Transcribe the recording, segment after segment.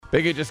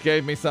Biggie just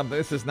gave me something.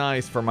 This is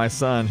nice for my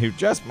son,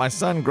 my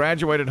son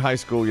graduated high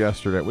school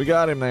yesterday. We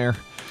got him there.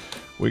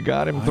 We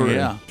got him through.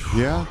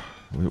 Yeah.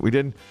 We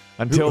didn't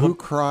until Who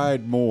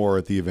cried more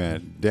at the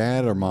event,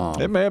 Dad or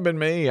Mom? It may have been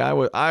me. I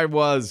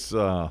was.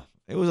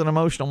 It was an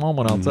emotional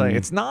moment. I'll tell you.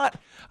 It's not.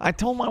 I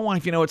told my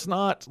wife, it's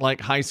not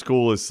like high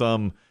school is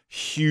some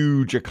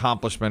huge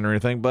accomplishment or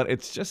anything, but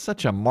it's just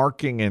such a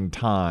marking in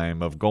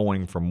time of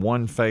going from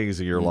one phase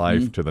of your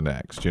life to the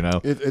next.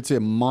 It's a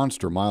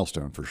monster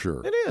milestone for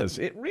sure. It is.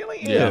 It really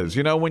is.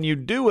 When you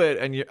do it,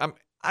 and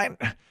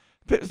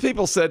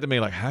people said to me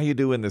like, "How you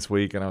doing this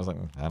week?" And I was like,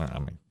 "I don't know. I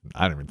mean,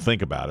 I didn't even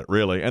think about it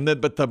really." And then,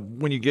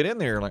 when you get in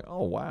there, like,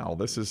 "Oh wow,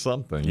 this is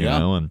something," you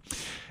know. And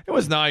it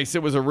was nice.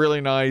 It was a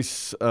really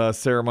nice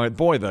ceremony.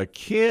 Boy, the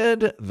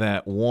kid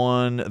that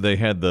won, they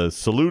had the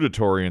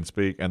salutatorian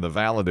speak and the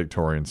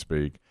valedictorian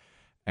speak.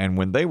 And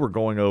when they were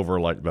going over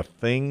like the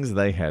things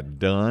they had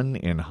done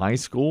in high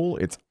school,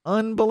 it's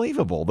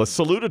unbelievable. The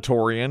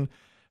salutatorian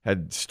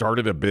had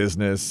started a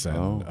business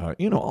and,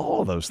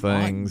 all of those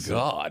things. My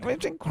God. I mean,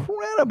 it's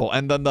incredible.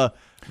 And then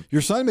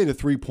Your son made a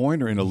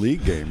 3-pointer in a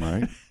league game,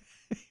 right?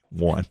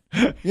 one.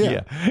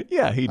 Yeah.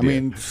 Yeah, he did. I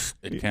mean,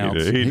 It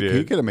counts. He did.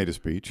 He could have made a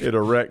speech. In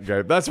a rec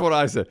game. That's what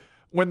I said.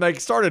 When they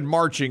started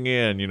marching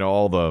in,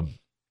 all the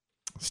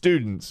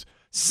students,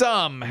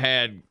 some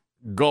had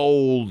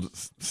gold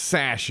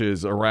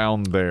sashes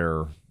around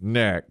their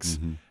necks.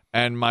 Mm-hmm.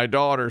 And my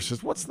daughter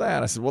says, "What's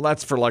that?" I said, "Well,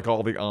 that's for like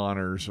all the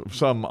honors,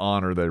 some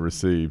honor they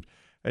received."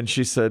 And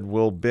she said,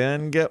 "Will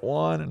Ben get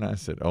one?" And I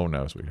said, "Oh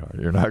no, sweetheart,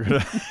 you're not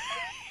gonna,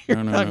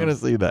 not gonna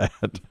see that."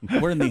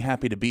 We're in the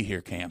happy to be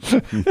here camp.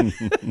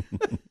 And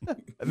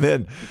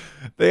then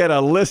they had a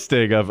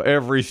listing of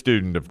every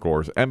student, of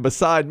course, and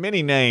beside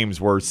many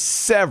names were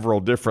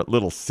several different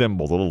little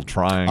symbols, a little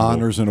triangle,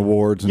 Honors and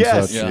awards and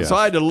yes. such. Yeah. So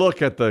I had to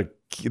look at the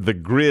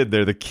grid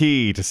there, the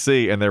key to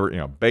see, and there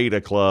were Beta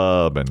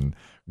Club and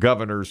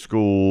Governor's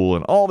School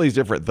and all these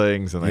different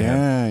things, and they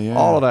had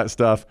all of that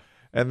stuff.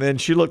 And then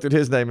she looked at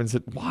his name and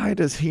said, "Why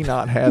does he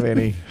not have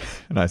any?"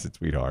 And I said,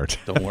 "Sweetheart,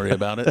 Don't worry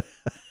about it.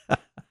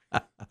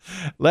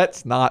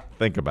 let's not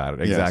think about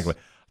it." Exactly.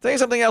 Yes. I'll tell you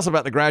something else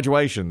about the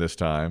graduation this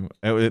time.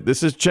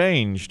 This has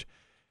changed.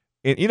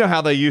 You know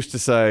how they used to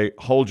say,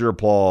 "Hold your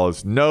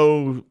applause,"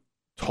 no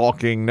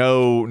talking,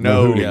 no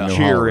cheering,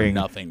 hollering,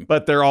 nothing.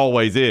 But there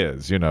always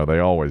is. They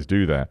always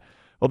do that.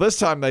 Well, this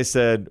time they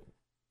said,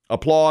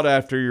 "Applaud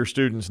after your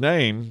student's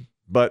name,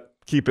 but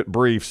keep it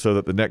brief so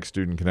that the next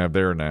student can have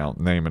their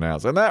name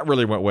announced." And that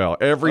really went well.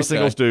 Every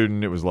single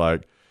student, it was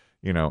like,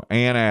 Ann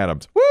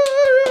Adams, woo!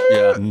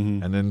 Yeah.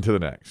 And then to the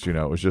next.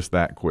 It was just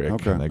that quick.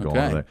 Okay. And they go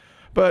on there.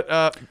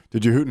 But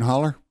Did you hoot and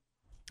holler?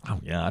 oh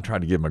yeah, I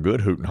tried to give him a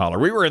good hoot and holler.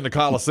 We were in the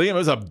Coliseum. It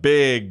was a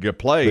big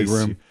place,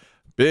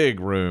 big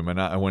room.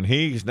 And when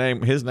his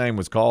name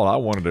was called,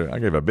 I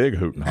gave a big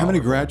hoot and holler. How many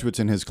graduates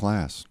in his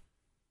class?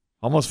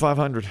 Almost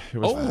 500. It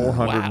was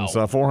 400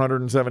 and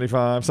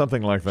 475,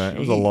 something like that. It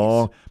was a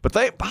long. But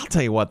I'll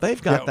tell you what,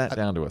 they've got that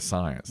down to a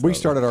science. We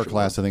started our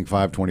class, I think,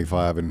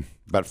 525, and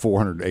about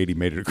 480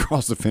 made it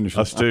across the finish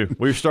line. Us too.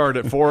 We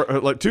started at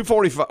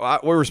 245.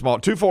 We were small,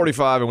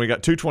 245, and we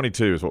got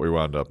 222 is what we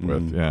wound up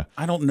with. Yeah.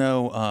 I don't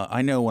know.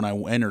 I know when I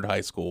entered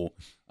high school,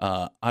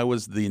 I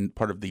was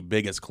part of the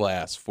biggest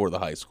class for the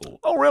high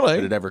school. Oh, really?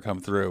 That had ever come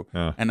through.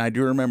 Yeah. And I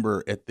do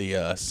remember at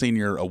the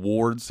senior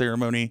awards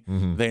ceremony,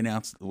 they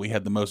announced that we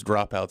had the most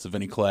dropouts of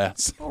any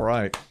class All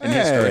right. in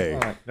history. All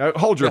right. Now,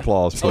 hold your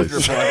applause,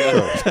 please. Hold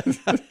your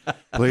applause.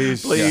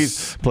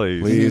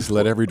 Please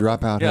let every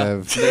dropout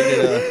have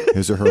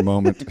his or her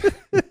moment.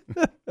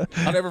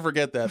 I'll never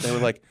forget that. They were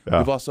like,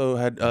 "We've also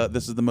had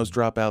this is the most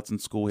dropouts in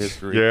school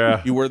history.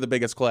 Yeah. You were the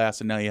biggest class,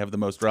 and now you have the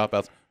most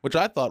dropouts." Which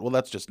I thought, well,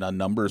 that's just a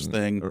numbers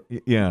thing.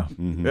 Yeah.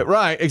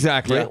 Right,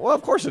 exactly. Yeah. Well,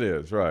 of course it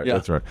is. Right. Yeah.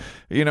 That's right.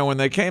 When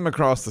they came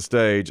across the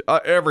stage,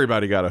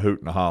 everybody got a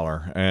hoot and a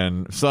holler,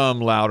 and some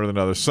louder than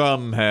others.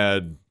 Some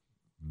had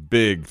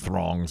big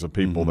throngs of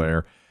people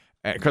there.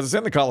 Because it's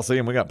in the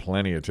Coliseum, we got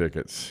plenty of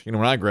tickets.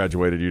 When I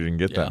graduated, you didn't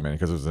get that many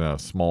because it was in a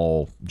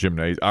small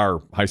gymnasium.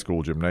 Our high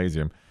school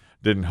gymnasium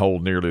didn't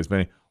hold nearly as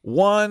many.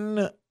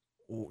 One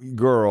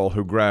girl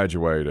who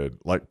graduated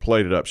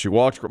played it up. She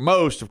walked,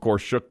 most of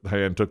course shook the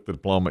hand, took the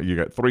diploma. You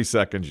got 3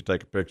 seconds, you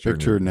take a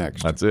picture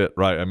Next. That's it,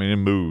 right? I mean, it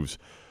moves.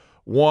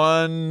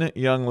 One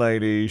young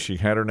lady, she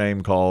had her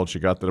name called, she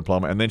got the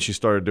diploma, and then she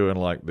started doing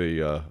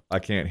the I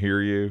can't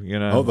hear you,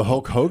 Oh, the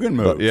Hulk Hogan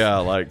move.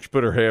 she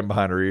put her hand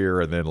behind her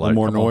ear and then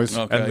more noise.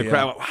 Okay, and the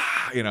crowd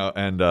went,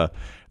 and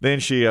then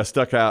she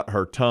stuck out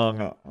her tongue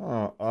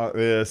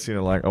this,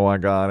 oh, I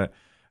got it.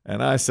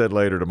 And I said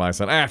later to my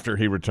son, after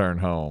he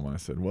returned home, I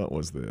said, "What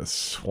was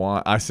this?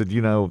 Why?" I said, that.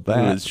 Who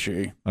is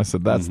she? I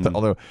said, "That's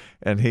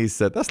and he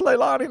said, "That's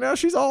Leilani now.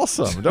 She's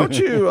awesome. Don't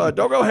you,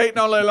 don't go hating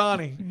on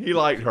Leilani." He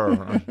liked her.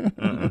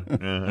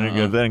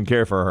 He didn't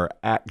care for her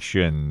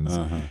actions.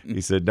 He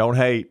said, "Don't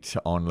hate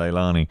on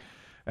Leilani."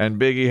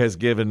 And Biggie has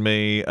given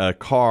me a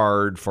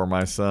card for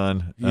my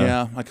son.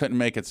 Yeah, I couldn't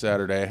make it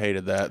Saturday. I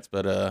hated that,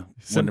 but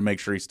wanted to make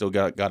sure he still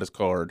got his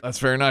card. That's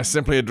very nice.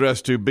 Simply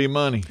addressed to B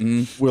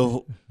Money.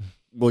 Will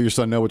will your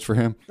son know it's for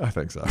him? I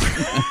think so.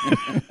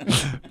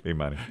 B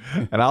Money.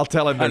 And I'll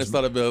tell him. I just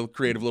thought of a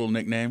creative little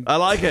nickname. I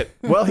like it.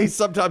 Well, he's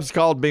sometimes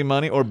called B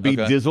Money or B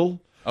Dizzle.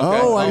 Okay.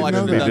 Oh, I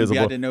didn't know that.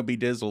 Yeah, I didn't know B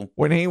Dizzle.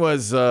 When he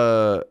was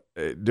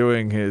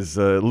doing his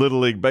Little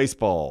League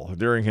Baseball,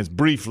 during his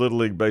brief Little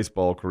League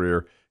Baseball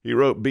career, he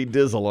wrote B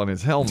Dizzle on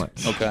his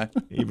helmet. Okay.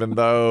 Even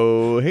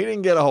though he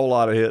didn't get a whole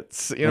lot of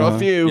hits. You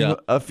know,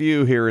 a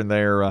few here and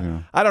there.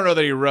 I don't know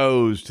that he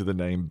rose to the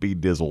name B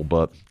Dizzle,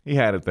 but he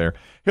had it there.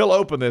 He'll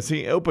open this.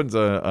 He opens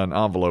an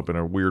envelope in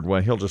a weird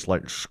way. He'll just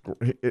like,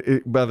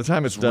 by the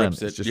time it's done,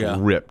 it's just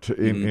ripped.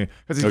 Because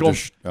he's going,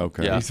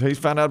 okay. He's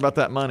found out about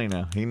that money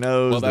now. He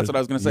knows. Well, that's what I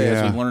was going to say.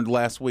 As we learned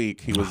last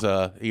week, he was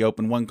he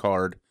opened one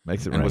card.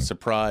 Makes it and was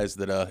surprised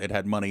that it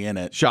had money in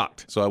it.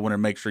 Shocked. So I wanted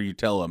to make sure you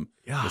tell him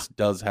this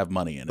does have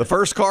money in it. The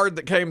first card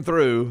that came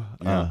through,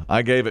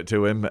 I gave it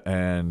to him,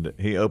 and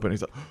he opened.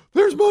 He's like,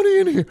 "There's money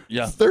in here.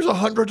 Yeah, there's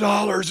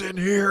 $100 in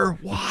here.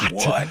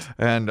 What?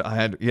 And I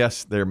had,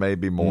 yes, there may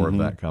be more of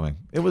that coming.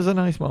 It was a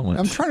nice moment.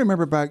 I'm trying to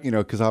remember back,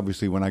 because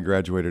obviously when I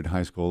graduated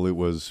high school, it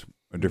was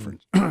a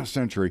different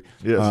century.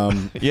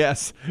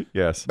 Yes.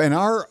 yes.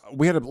 And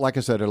we had, like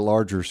I said, a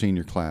larger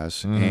senior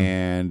class,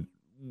 and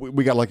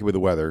we got lucky with the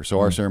weather, so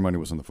our ceremony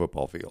was on the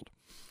football field.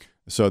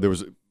 So there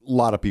was a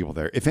lot of people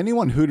there. If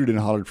anyone hooted and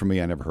hollered for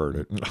me, I never heard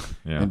it.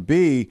 And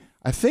B,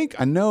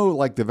 I know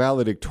like the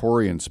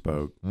valedictorian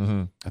spoke.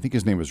 I think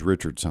his name was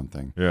Richard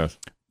something. Yes.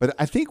 But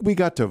I think we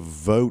got to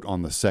vote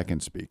on the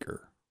second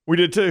speaker. We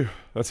did too.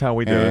 That's how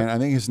we do it. And I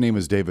think his name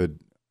is David.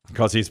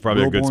 Because he's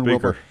probably a good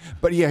speaker.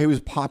 But yeah, he was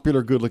a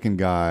popular, good-looking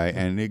guy,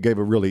 and he gave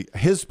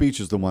his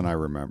speech is the one I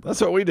remember. That's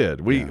what we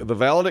did. The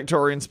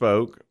valedictorian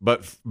spoke,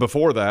 but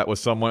before that was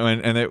someone,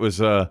 and it was,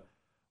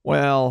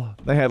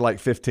 they had like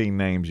 15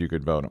 names you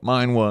could vote on.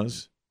 Mine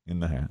was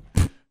in the hat.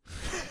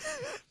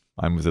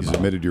 Mine was in the hat.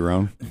 Submitted your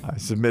own? I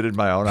submitted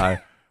my own.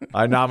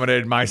 I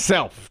nominated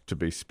myself to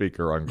be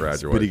speaker on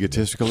graduation. It's pretty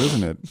egotistical,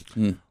 isn't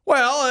it?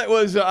 Well, it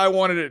was. I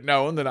wanted it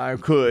known that I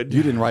could.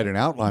 You didn't write an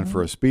outline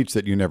for a speech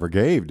that you never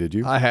gave, did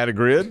you? I had a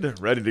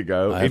grid ready to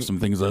go. I have some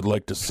things I'd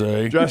like to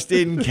say. Just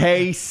in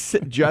case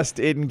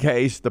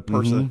the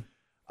person,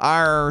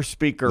 our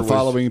speaker, the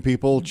following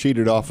people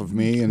cheated off of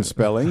me in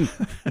spelling.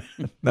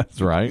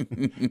 That's right.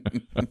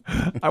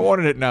 I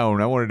wanted it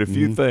known. I wanted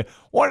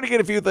wanted to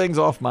get a few things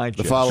off my chest.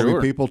 The following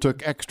people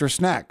took extra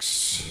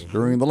snacks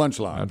during the lunch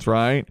line. That's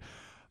right.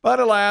 But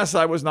alas,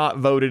 I was not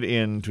voted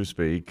in to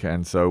speak,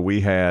 and so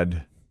we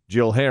had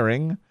Jill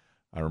Herring.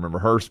 I remember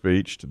her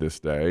speech to this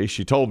day.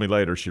 She told me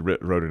later she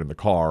wrote it in the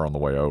car on the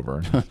way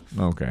over.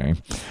 Okay.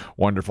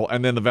 Wonderful.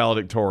 And then the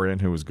valedictorian,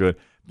 who was good.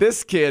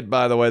 This kid,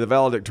 by the way, the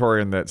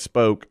valedictorian that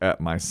spoke at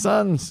my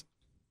son's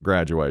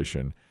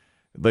graduation,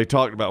 they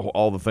talked about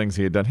all the things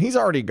he had done. He's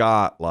already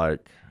got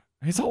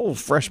his whole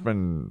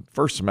freshman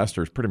first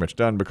semester is pretty much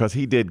done because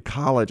he did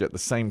college at the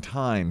same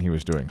time he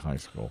was doing high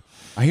school.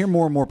 I hear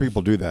more and more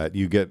people do that.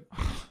 You get,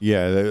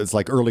 it's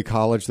like early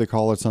college, they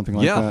call it, something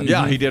like that.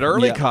 Yeah, he did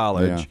early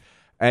college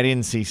at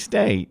NC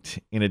State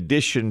in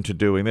addition to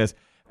doing this,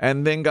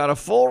 and then got a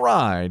full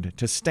ride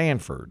to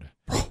Stanford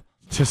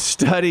to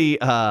study.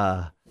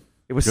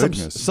 It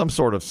was some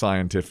sort of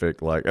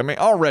scientific,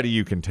 already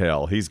you can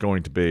tell he's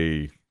going to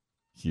be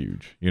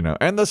huge,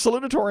 and the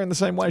salutatorian the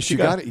same way. You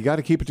got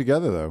to keep it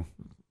together, though.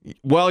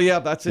 Well, yeah,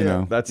 that's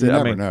it. That's it. You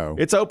never know.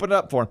 It's opened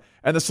up for him.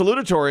 And the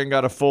salutatorian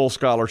got a full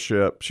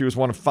scholarship. She was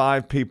one of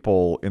 5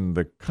 people in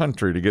the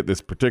country to get this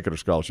particular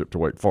scholarship to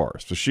Wake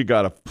Forest. So she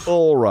got a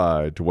full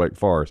ride to Wake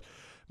Forest.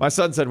 My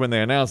son said when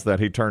they announced that,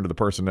 he turned to the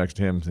person next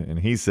to him and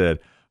he said,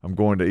 "I'm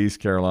going to East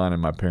Carolina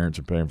and my parents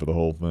are paying for the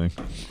whole thing."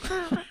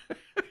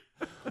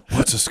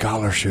 What's a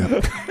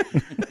scholarship?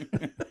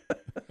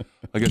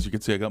 I guess you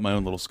could say I got my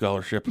own little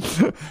scholarship.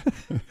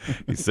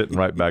 He's sitting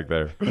right back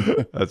there.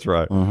 That's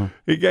right.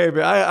 He gave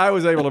me. I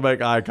was able to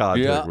make eye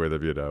contact with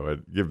him,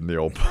 and give him the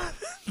old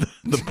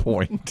the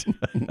point.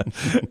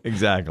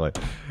 Exactly.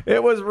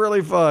 It was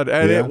really fun,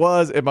 and it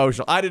was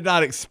emotional. I did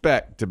not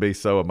expect to be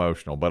so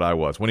emotional, but I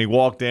was. When he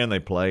walked in, they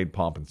played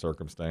Pomp and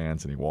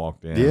Circumstance, and he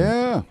walked in.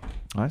 Yeah.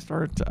 I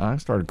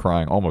started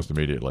crying almost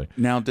immediately.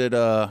 Now, did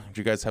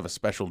you guys have a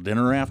special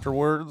dinner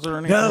afterwards or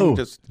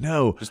anything?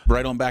 No. Just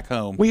right on back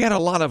home. We had a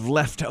lot of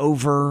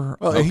leftover.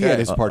 Well, he had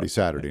his party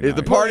Saturday night.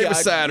 The party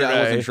was Saturday.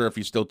 I wasn't sure if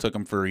you still took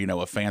him for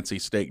a fancy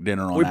steak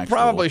dinner on. We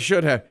probably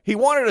should have. He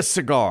wanted a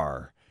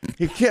cigar.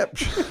 He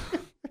kept.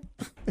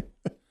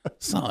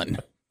 Son.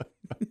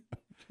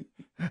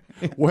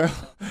 Well,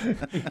 do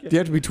you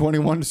have to be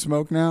 21 to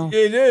smoke now?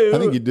 You do. I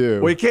think you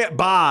do. Well, you can't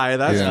buy,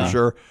 that's for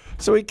sure.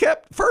 So he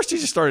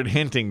just started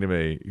hinting to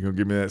me, "You're going to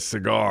give me that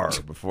cigar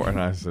before."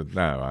 And I said,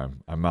 "No,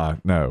 I'm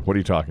not. No, what are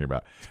you talking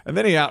about?" And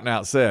then he out and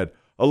out said,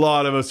 "A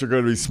lot of us are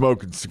going to be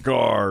smoking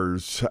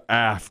cigars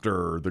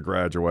after the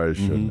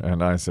graduation."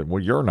 And I said,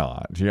 "Well, you're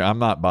not. I'm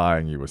not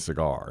buying you a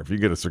cigar. If you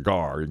get a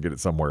cigar, you can get it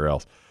somewhere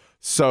else."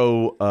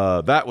 So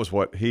that was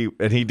what he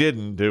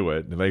didn't do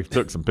it. And they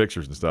took some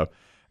pictures and stuff.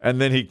 And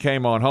then he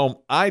came on home.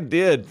 I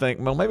did think,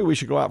 well, maybe we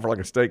should go out for like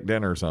a steak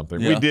dinner or something.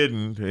 Yeah. We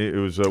didn't. It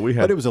was we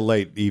had. But it was a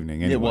late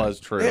evening anyway. It was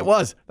true. It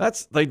was.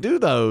 They do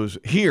those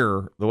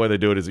here. The way they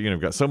do it is,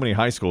 you've got so many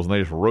high schools and they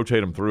just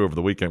rotate them through over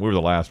the weekend. We were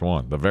the last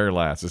one, the very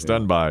last. It's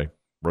done by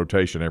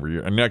rotation every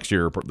year. And next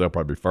year they'll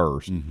probably be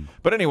first.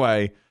 But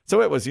anyway,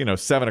 so it was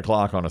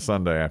 7:00 on a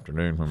Sunday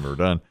afternoon when we were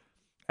done.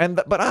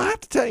 But I have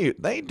to tell you,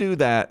 they do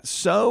that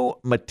so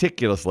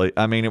meticulously.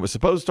 I mean, it was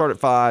supposed to start at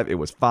 5. It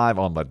was 5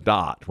 on the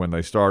dot when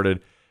they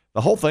started. The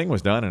whole thing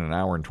was done in an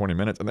hour and 20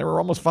 minutes, and there were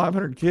almost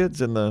 500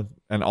 kids and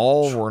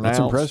all were announced. That's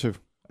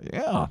impressive.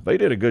 Yeah, they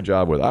did a good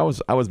job with it.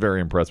 I was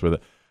very impressed with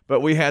it.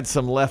 But we had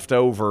some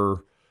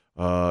leftover,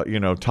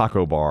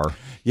 taco bar.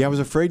 Yeah, I was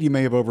afraid you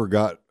may have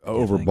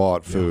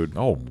overbought food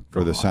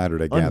for the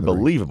Saturday gathering.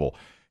 Unbelievable.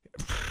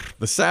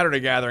 The Saturday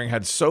gathering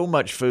had so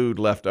much food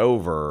left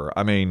over.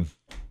 I mean,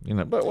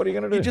 but what are you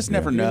going to do? You just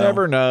never know. You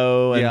never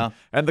know. And, Yeah.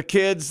 And the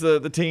kids, the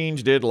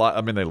teens did they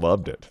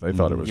loved it. They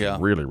thought it was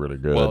really, really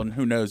good. Well, and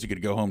who knows? You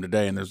could go home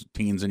today and there's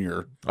teens in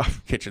your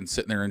kitchen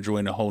sitting there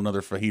enjoying a whole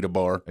nother fajita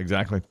bar.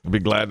 Exactly. I'd be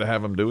glad to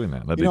have them doing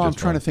that. I'm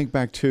trying to think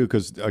back too,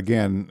 because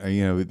again,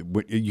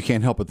 you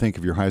can't help but think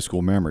of your high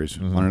school memories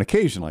on an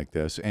occasion like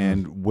this.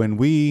 And when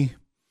we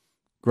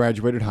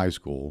graduated high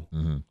school,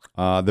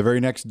 the very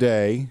next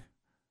day,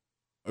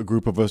 a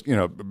group of us,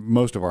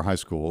 most of our high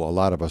school, a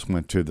lot of us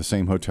went to the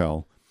same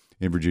hotel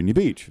in Virginia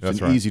Beach. It's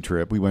an easy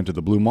trip. We went to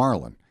the Blue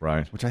Marlin,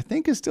 right, which I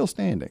think is still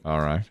standing. All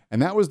right.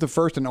 And that was the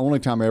first and only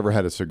time I ever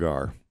had a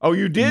cigar. Oh,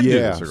 you did?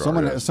 Yeah. Do the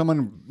cigar,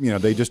 someone,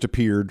 they just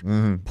appeared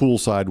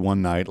poolside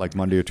one night, like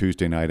Monday or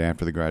Tuesday night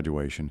after the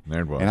graduation.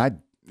 There it was. And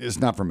it's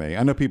not for me.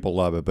 I know people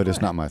love it, but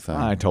it's not my thing.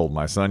 I told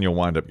my son, you'll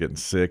wind up getting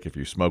sick if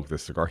you smoke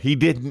this cigar. He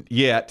didn't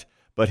yet,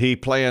 but he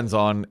plans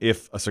on,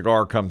 if a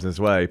cigar comes his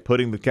way,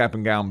 putting the cap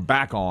and gown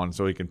back on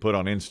so he can put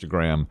on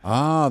Instagram.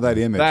 Ah, that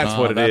image. That's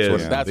what it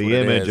is. That's the what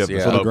it image is, of the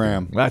yeah.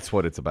 smoking. That's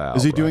what it's about.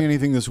 Is he doing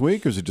anything this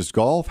week, or is it just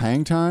golf,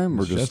 hang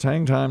time, or Just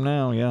hang time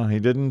now? Yeah, he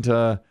didn't.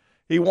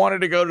 He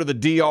wanted to go to the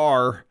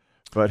DR,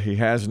 but he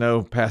has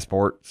no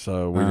passport,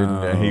 so we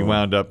didn't. He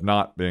wound up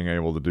not being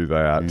able to do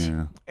that.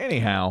 Yeah.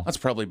 Anyhow, That's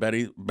probably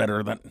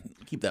better than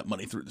keep that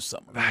money through the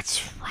summer.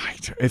 that's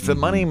right. If the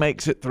money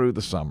makes it through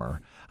the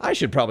summer, I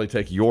should probably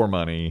take your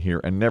money here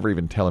and never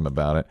even tell him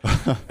about it.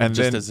 And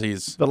Just then as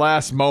he's the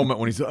last moment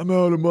when he said, "I'm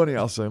out of money,"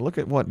 I'll say, "Look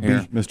at what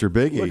Mr.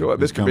 Biggie. Look at what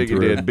has Mr. come Biggie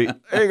through. did.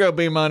 There you go,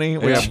 B Money.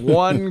 We have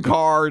one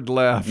card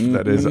left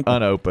that is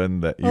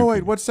unopened. That you Oh,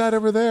 wait, what's that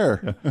over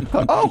there?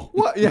 oh,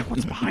 what? Yeah,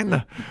 what's behind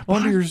the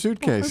Under your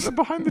suitcase.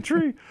 behind the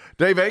tree?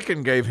 Dave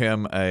Aiken gave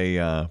him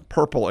a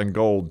purple and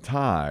gold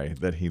tie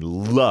that he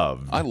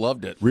loved. I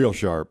loved it. Real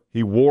sharp.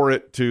 He wore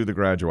it to the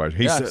graduation.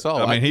 He Yeah, I said,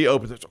 saw I mean, it. he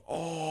opens it.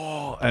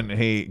 And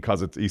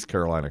because it's East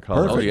Carolina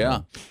color. Oh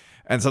yeah.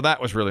 And so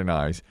that was really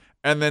nice.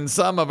 And then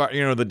some of our,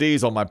 the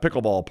Diesel, my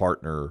pickleball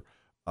partner,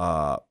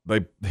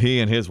 he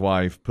and his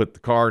wife put the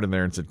card in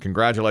there and said,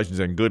 "Congratulations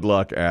and good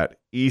luck at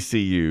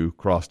ECU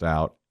crossed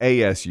out,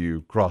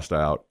 ASU crossed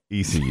out,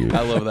 ECU."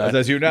 I love that.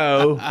 As you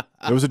know,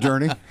 It was a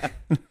journey.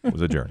 it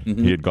was a journey.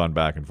 He had gone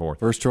back and forth.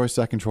 First choice,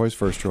 second choice,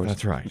 first choice.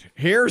 That's right.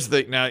 Here's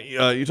now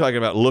you're talking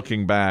about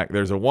looking back.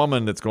 There's a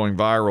woman that's going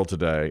viral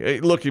today.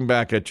 Looking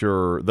back at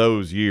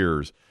those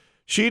years,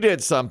 she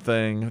did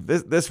something.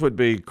 This would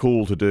be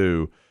cool to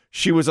do.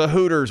 She was a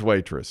Hooters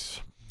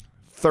waitress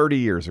 30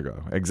 years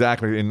ago.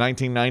 Exactly. In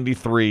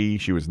 1993,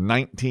 she was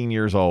 19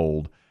 years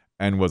old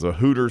and was a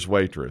Hooters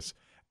waitress.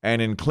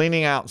 And in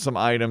cleaning out some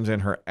items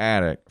in her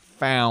attic,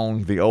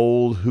 found the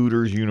old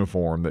Hooters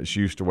uniform that she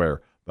used to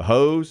wear. The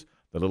hose,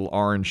 the little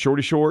orange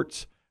shorty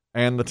shorts,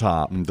 and the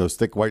top. Those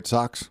thick white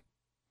socks.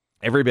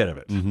 Every bit of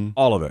it.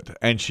 All of it.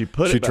 And she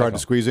put She it back tried on. to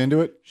squeeze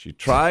into it. She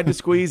tried to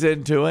squeeze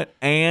into it,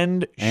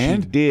 and she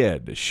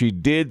did. She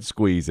did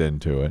squeeze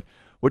into it,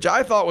 which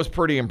I thought was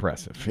pretty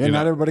impressive. Yeah,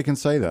 not everybody can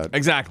say that.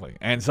 Exactly.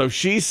 And so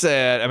she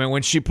said,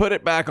 when she put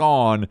it back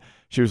on,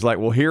 she was like,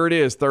 well, here it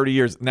is, 30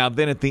 years. Now,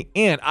 then at the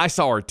end, I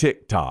saw her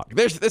TikTok.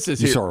 This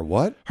is You here. saw her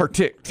what? Her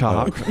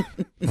TikTok.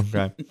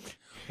 Okay.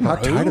 How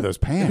tight are those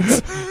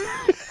pants?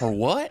 Or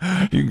what?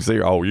 You can see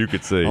her. Oh, you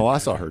could see. Oh, I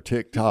saw her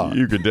TikTok.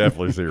 You could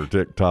definitely see her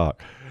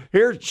TikTok.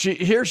 Here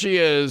she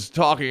is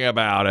talking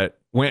about it,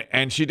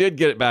 and she did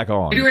get it back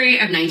on. February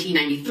of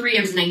 1993,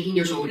 I was 19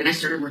 years old and I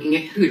started working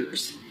at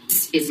Hooters.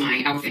 This is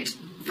my outfit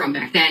from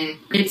back then.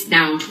 It's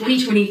now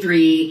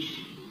 2023,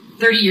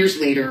 30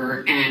 years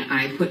later, and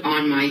I put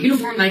on my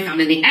uniform that I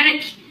found in the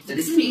attic. So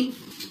this is me,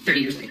 30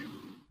 years later.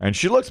 And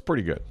she looks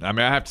pretty good. I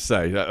have to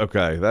say,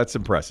 okay, that's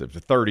impressive.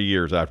 30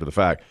 years after the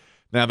fact.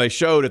 Now, they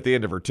showed at the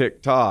end of her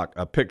TikTok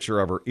a picture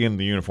of her in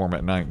the uniform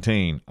at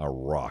 19, a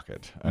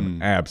rocket,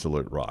 an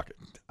absolute rocket.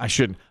 I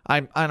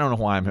don't know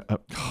why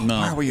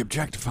Why are we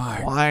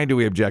objectifying? why do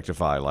we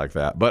objectify like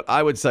that? But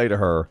I would say to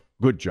her,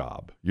 good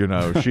job.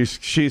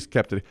 She's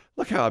kept it.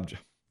 Look how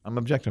I'm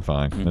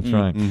objectifying. That's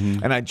right.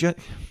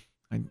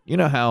 And you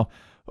know how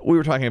we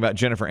were talking about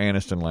Jennifer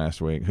Aniston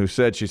last week, who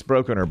said she's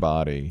broken her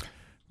body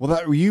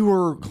Well, you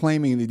were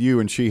claiming that you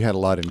and she had a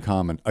lot in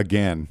common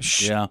again.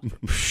 Yeah.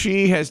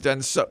 She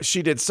did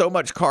so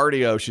much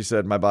cardio. She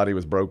said my body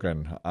was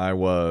broken. I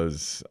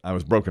was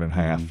broken in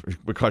half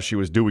because she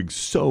was doing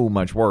so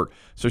much work.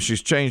 So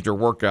she's changed her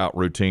workout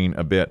routine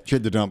a bit. She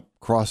had to dump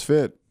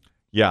CrossFit.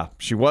 Yeah,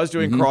 she was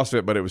doing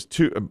CrossFit, but it was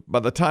too. By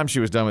the time she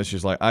was done with it,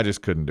 she's like, I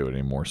just couldn't do it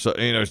anymore. So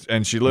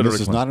and she literally.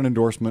 This is not an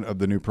endorsement of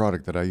the new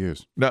product that I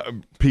use. No,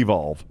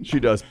 P-Volve. She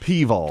does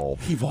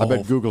P-Volve. I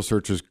bet Google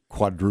searches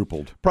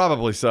quadrupled.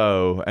 Probably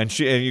so. And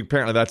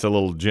apparently that's a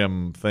little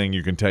gym thing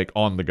you can take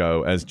on the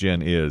go, as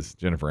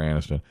Jennifer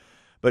Aniston.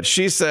 But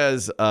she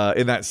says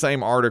in that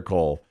same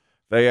article,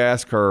 they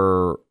ask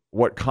her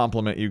what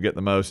compliment you get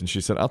the most, and she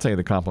said, I'll tell you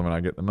the compliment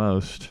I get the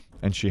most,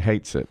 and she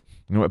hates it.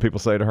 You know what people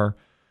say to her?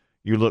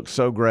 You look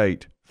so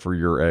great for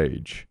your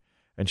age.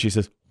 And she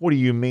says, what do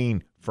you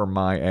mean for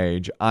my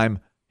age? I'm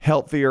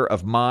healthier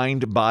of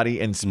mind,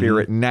 body, and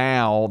spirit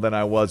now than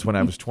I was when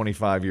I was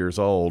 25 years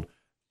old.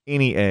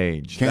 Any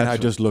age. Can't I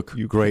just look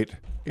great?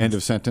 End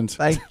of sentence.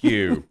 Thank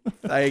you.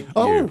 Thank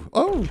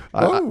you.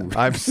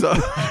 I'm so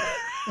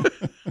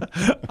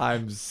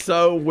I'm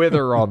so with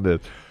her on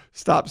this.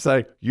 Stop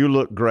saying you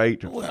look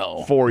great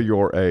for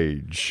your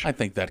age. I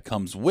think that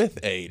comes with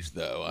age,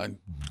 though. I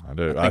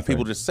do. I think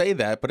people just say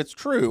that, but it's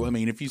true. I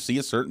mean, if you see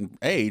a certain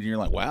age, and you're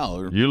like,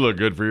 wow. You look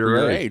good for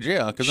your age.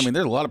 Yeah, because, I mean,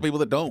 there's a lot of people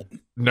that don't.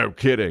 No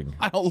kidding.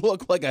 I don't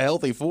look like a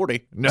healthy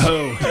 40.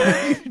 No.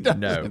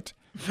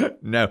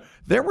 No.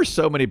 There were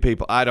so many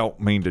people, I don't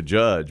mean to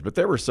judge, but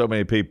there were so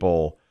many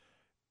people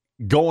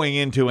going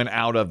into and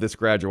out of this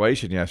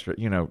graduation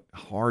yesterday,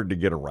 hard to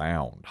get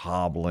around,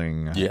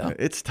 hobbling. Yeah.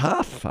 It's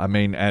tough. I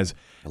mean, as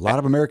a lot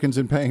of Americans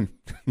in pain.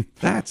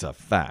 That's a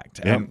fact.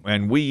 Yep.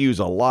 And we use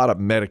a lot of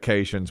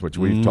medications, which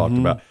we've talked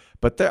about.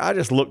 But I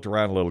just looked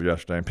around a little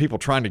yesterday, and people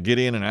trying to get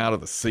in and out of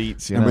the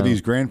seats. Were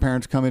these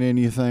grandparents coming in,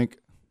 you think?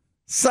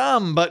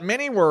 Some, but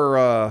many were,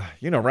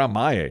 around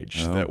my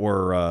age that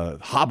were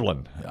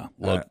hobbling. Yeah.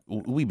 Look,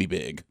 we be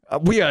big.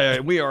 We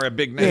are a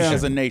big nation. Yeah.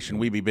 As a nation,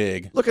 we be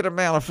big. Look at the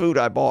amount of food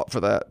I bought for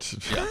that.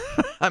 Yeah.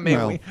 I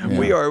mean,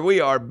 we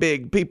are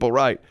big people,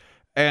 right?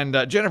 And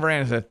Jennifer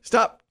Aniston said,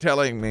 stop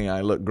telling me I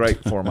look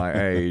great for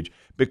my age,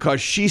 because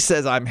she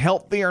says I'm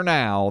healthier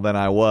now than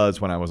I was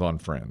when I was on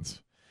Friends.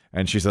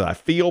 And she said, I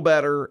feel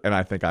better, and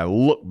I think I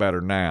look better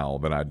now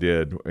than I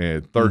did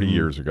 30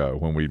 years ago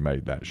when we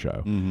made that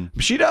show.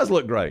 She does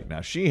look great.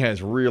 Now, she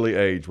has really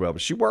aged well,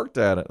 but she worked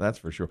at it, that's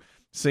for sure.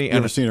 You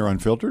ever seen her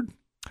unfiltered?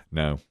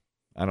 No.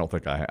 I don't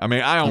think I have. I mean,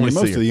 I only see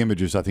most of the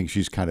images I think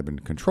she's kind of in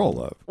control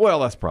of.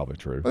 Well, that's probably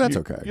true. But that's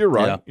okay. You're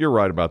right. Yeah. You're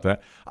right about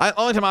that.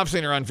 Only time I've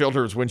seen her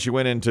unfiltered was when she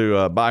went in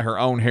to buy her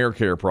own hair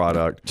care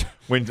product.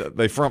 When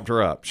they frumped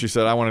her up, she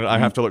said, "I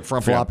have to look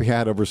frumpy." Floppy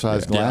hat,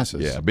 oversized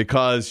glasses. Yeah,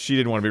 because she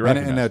didn't want to be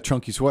recognized. And a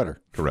chunky sweater.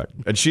 Correct.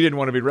 And she didn't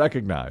want to be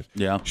recognized.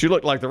 Yeah. She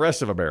looked like the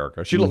rest of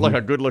America. She looked like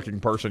a good-looking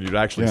person you'd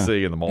actually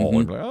see in the mall.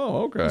 Like,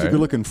 oh, okay. There's a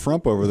good-looking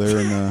frump over there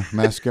in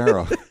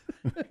mascara.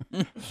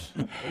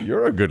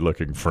 You're a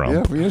good-looking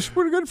frump. Yeah, she's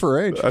pretty good for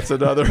her age. That's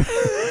another.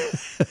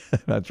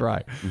 That's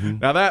right.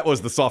 Now, that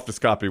was the softest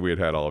copy we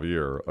had all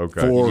year.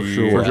 Okay. For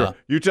sure. Yeah.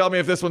 You tell me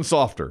if this one's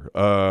softer.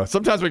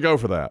 Sometimes we go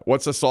for that.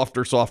 What's a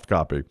softer soft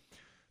copy?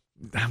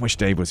 I wish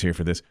Dave was here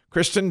for this.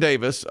 Kristen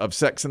Davis of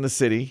Sex and the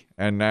City,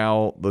 and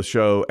now the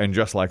show And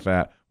Just Like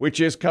That, which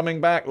is coming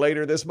back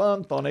later this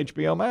month on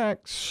HBO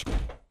Max.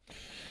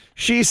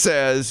 She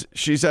says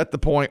she's at the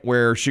point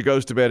where she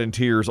goes to bed in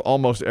tears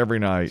almost every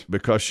night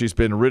because she's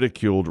been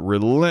ridiculed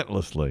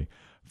relentlessly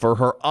for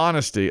her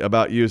honesty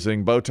about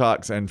using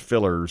Botox and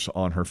fillers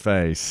on her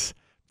face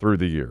through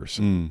the years.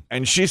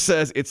 And she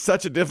says it's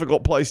such a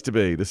difficult place to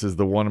be. This is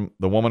the woman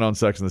on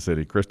Sex and the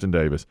City, Kristen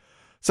Davis.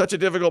 Such a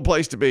difficult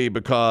place to be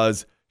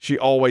because she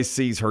always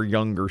sees her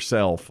younger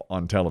self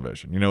on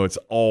television. It's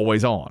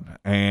always on.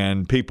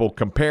 And people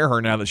compare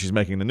her now that she's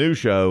making the new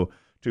show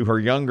to her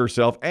younger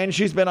self. And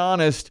she's been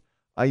honest.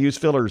 I use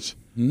fillers.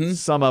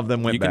 Some of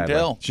them went badly. You can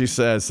tell. She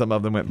says some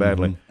of them went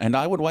badly. And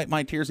I would wipe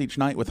my tears each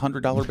night with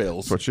 $100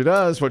 bills. That's what she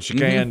does, what she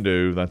can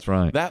do. That's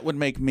right. That would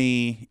make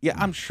me,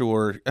 I'm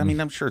sure. I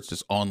mean, I'm sure it's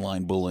just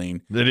online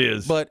bullying. It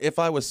is. But if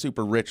I was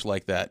super rich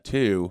like that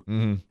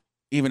too,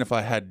 even if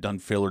I had done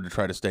filler to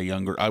try to stay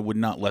younger, I would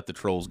not let the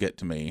trolls get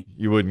to me.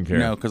 You wouldn't care.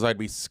 No, because I'd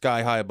be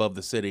sky high above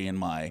the city in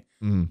my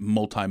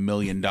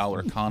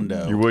multi-million-dollar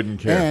condo. You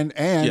wouldn't care.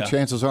 And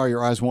chances are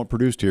your eyes won't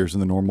produce tears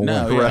in the normal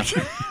way. Correct.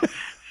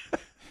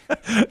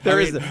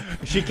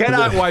 She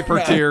cannot wipe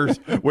her tears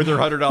with her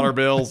 $100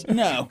 bills.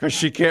 No. Because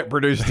she can't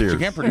produce tears. She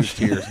can't produce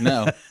tears,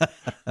 no.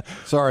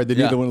 Sorry, they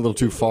went a little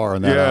too far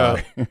in that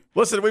eye.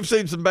 Listen, we've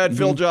seen some bad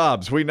fill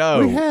jobs. We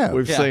know. We have.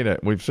 We've seen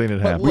it. We've seen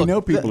it happen. We know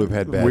people who've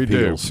had bad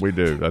peels. We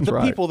do. That's the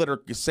right. people that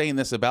are saying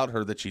this about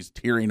her that she's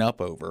tearing up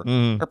over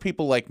are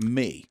people like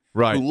me.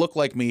 Right. Who look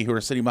like me, who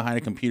are sitting behind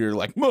a computer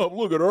like, Mom,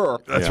 look at her.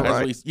 That's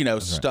right. As we,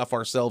 stuff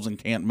ourselves and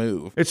can't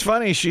move. It's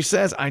funny. She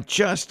says, I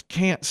just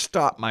can't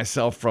stop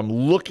myself from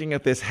looking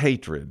at this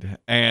hatred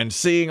and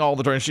seeing all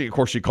the trolls. Of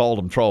course, she called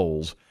them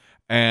trolls.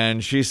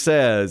 And she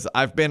says,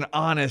 I've been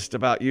honest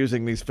about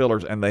using these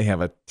fillers, and they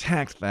have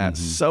attacked that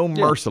so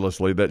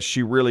mercilessly that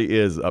she really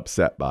is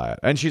upset by it.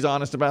 And she's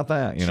honest about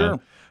that, you know.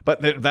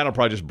 But that'll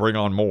probably just bring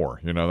on more,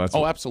 you know. That's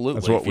absolutely.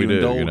 That's what if we you do,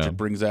 indulge, you know. it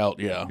brings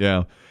out,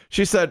 Yeah.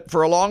 She said,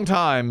 for a long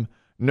time,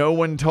 no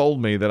one told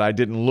me that I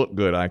didn't look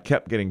good. I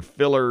kept getting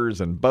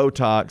fillers and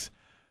Botox.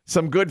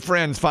 Some good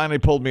friends finally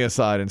pulled me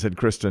aside and said,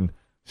 Kristen,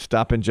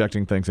 stop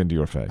injecting things into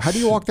your face. How do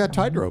you walk that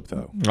tightrope,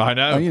 though? I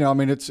know. You know, I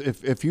mean, it's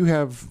if you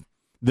have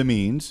the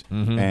means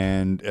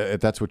and if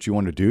that's what you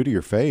want to do to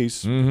your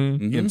face,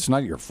 it's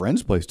not your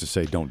friend's place to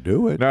say don't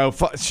do it. No,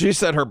 she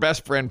said her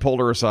best friend pulled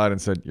her aside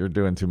and said, you're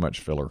doing too much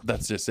filler.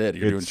 That's just it.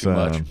 You're doing too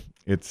much.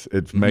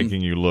 It's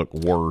making you look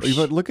worse.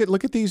 But look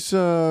at these.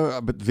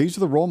 But these are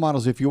the role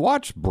models. If you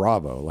watch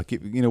Bravo, like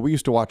you know, we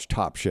used to watch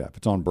Top Chef.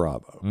 It's on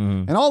Bravo,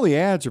 and all the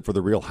ads are for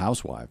the Real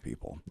Housewife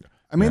people.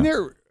 I mean, they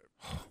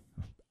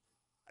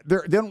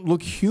don't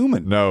look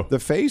human. No, the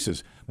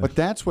faces. But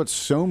that's what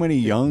so many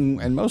young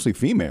and mostly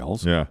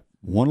females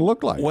want to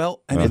look like.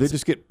 Well, and they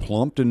just get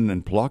plumped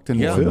and plucked and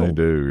filled. They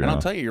do. And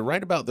I'll tell you, you're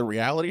right about the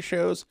reality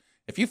shows.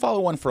 If you follow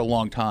one for a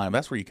long time,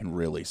 that's where you can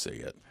really see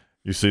it.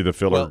 You see the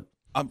filler. Well,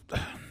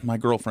 my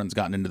girlfriend's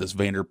gotten into this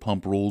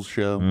Vanderpump Rules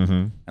show,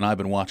 and I've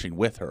been watching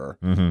with her.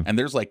 And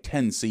there's like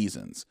 10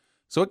 seasons.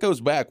 So it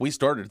goes back. We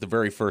started at the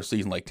very first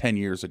season like 10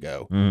 years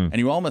ago. And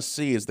you almost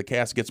see as the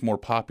cast gets more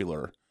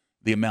popular,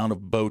 the amount of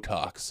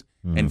Botox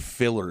and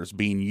fillers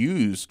being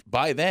used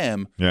by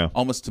them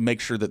almost to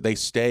make sure that they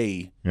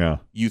stay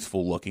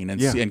youthful looking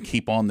and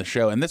keep on the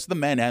show. And that's the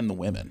men and the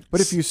women. But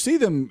if you see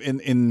them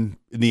in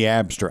the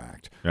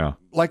abstract,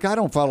 like I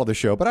don't follow the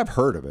show, but I've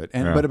heard of it.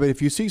 And but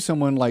if you see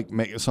someone like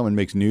someone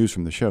makes news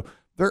from the show,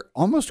 they're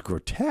almost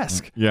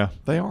grotesque. Yeah,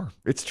 they are.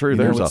 It's true.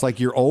 It's like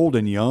you're old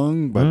and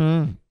young,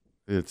 but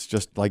it's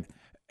just like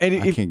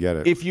I can't get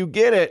it. If you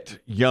get it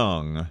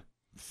young,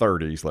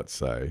 30s, let's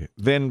say,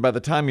 then by the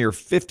time you're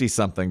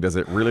 50-something, does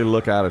it really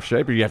look out of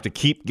shape, or you have to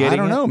keep getting it? I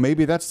don't know.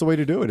 Maybe that's the way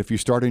to do it if you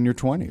start in your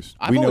 20s.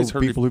 We know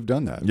people who've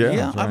done that.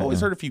 Yeah, I've always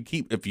heard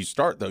if you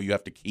start, though, you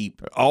have to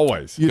keep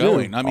always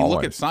going. I mean,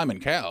 look at Simon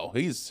Cowell.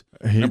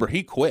 Remember,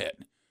 he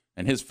quit,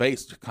 and his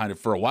face kind of,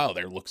 for a while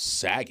there, looks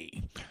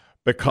saggy.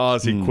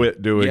 Because he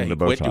quit doing the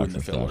Botox. Quit doing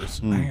the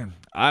fillers. Man,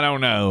 I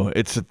don't know.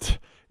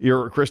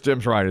 Chris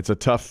Dim's right. It's a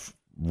tough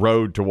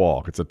road to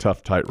walk. It's a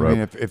tough tightrope. I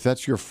mean, if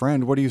that's your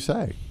friend, what do you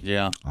say?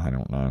 Yeah, I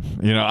don't know.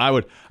 You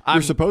know,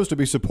 You're supposed to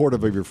be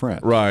supportive of your friend,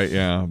 right?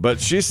 Yeah,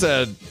 but she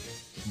said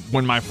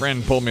when my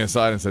friend pulled me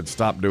aside and said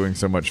stop doing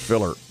so much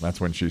filler,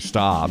 that's when she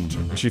stopped.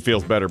 She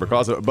feels better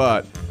because of it,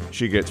 but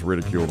she gets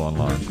ridiculed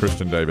online.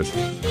 Kristen Davis,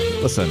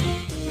 listen.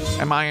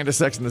 Am I into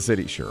Sex in the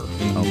City? Sure.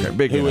 Okay.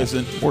 Biggie. Who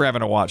isn't? We're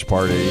having a watch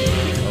party.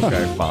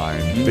 Okay, fine.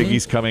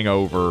 Biggie's coming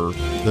over.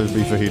 There's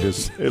beef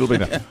fajitas. It'll be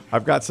nice.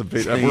 I've got some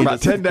fajitas. We're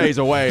about 10 days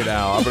away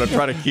now. I'm going to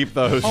try to keep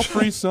those. I'll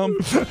freeze some.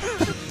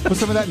 Put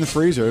some of that in the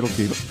freezer. It'll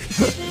keep.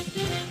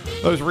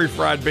 Those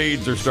refried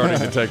beans are starting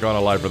to take on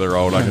a life of their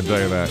own. I can tell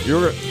you that.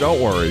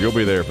 Don't worry. You'll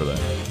be there for that.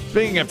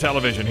 Speaking of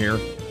television here,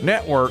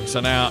 Netflix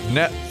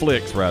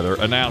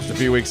announced a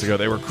few weeks ago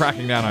they were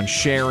cracking down on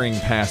sharing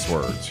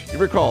passwords. You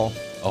recall?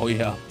 Oh,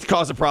 yeah. It's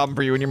caused a problem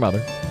for you and your mother.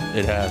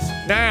 It has.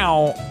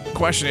 Now, the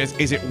question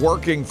is it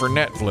working for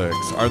Netflix?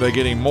 Are they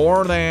getting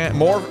more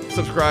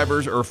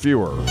subscribers or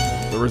fewer?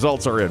 The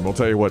results are in. We'll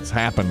tell you what's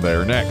happened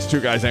there next. Two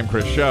Guys Named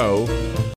Chris show.